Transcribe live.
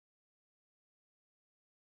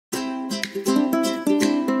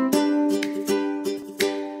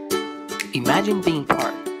Imagine being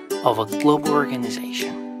part of a global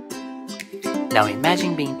organization. Now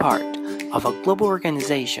imagine being part of a global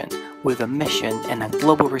organization with a mission and a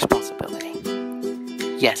global responsibility.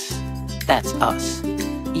 Yes, that's us,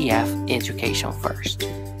 EF Education First.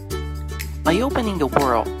 By opening the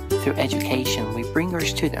world through education, we bring our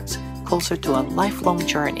students closer to a lifelong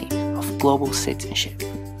journey of global citizenship.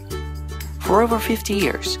 For over 50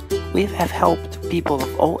 years, we have helped people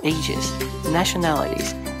of all ages,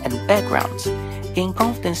 nationalities, and backgrounds gain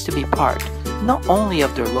confidence to be part not only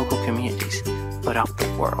of their local communities, but of the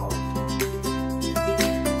world.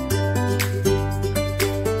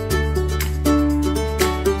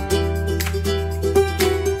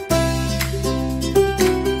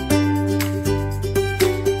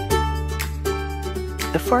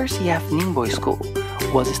 The first EF Ningbo school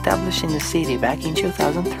was established in the city back in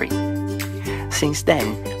 2003. Since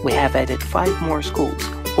then, we have added 5 more schools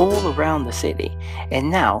all around the city, and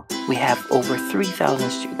now we have over 3,000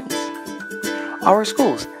 students. Our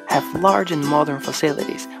schools have large and modern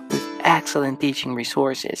facilities with excellent teaching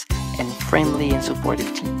resources and friendly and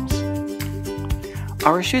supportive teams.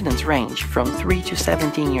 Our students range from 3 to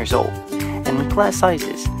 17 years old, and class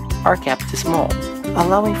sizes are kept small,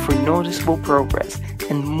 allowing for noticeable progress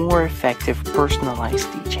and more effective personalized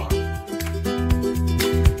teaching.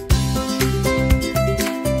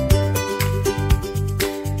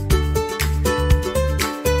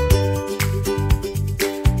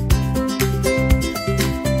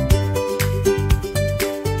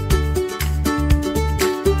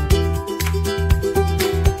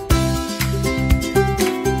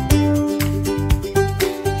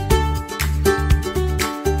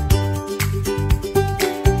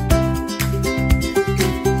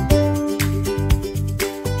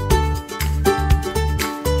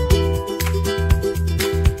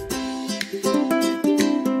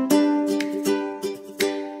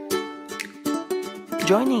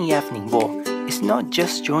 Joining EF Ningbo is not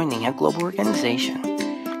just joining a global organization,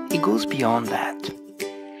 it goes beyond that.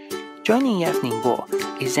 Joining EF Ningbo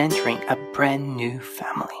is entering a brand new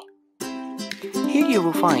family. Here you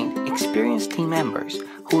will find experienced team members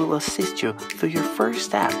who will assist you through your first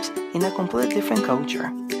steps in a completely different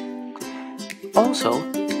culture. Also,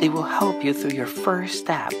 they will help you through your first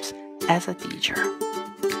steps as a teacher.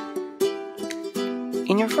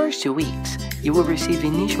 In your first 2 weeks, you will receive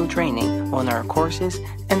initial training on our courses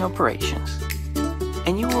and operations,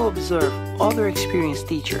 and you will observe other experienced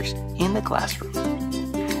teachers in the classroom.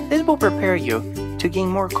 This will prepare you to gain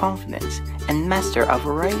more confidence and master a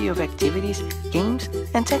variety of activities, games,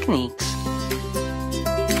 and techniques.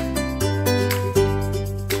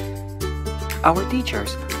 Our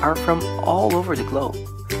teachers are from all over the globe: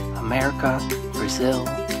 America, Brazil,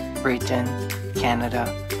 Britain, Canada,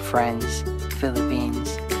 France,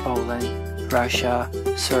 Philippines, Poland, Russia,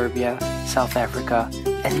 Serbia, South Africa,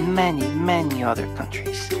 and many other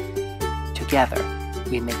countries. Together,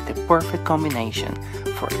 we make the perfect combination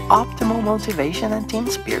for optimal motivation and team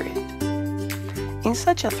spirit. In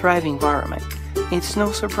such a thriving environment, it's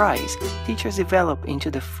no surprise teachers develop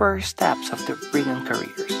into the first steps of their brilliant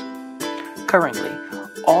careers. Currently,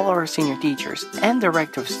 all our senior teachers and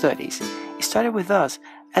director of studies started with us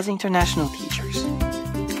as international teachers.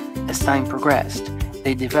 As time progressed,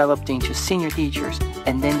 they developed into senior teachers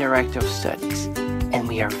and then director of studies, and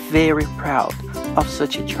we are very proud of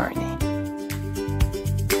such a journey.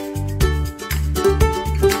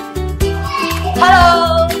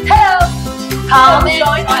 Hello! Come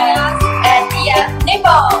join us at EF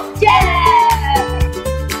Ningbo! Yeah!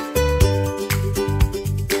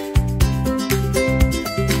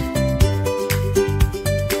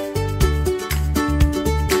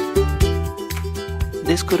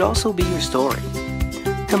 This could also be your story.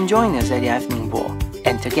 Come join us at EF Ningbo,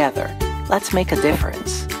 and together, let's make a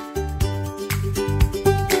difference.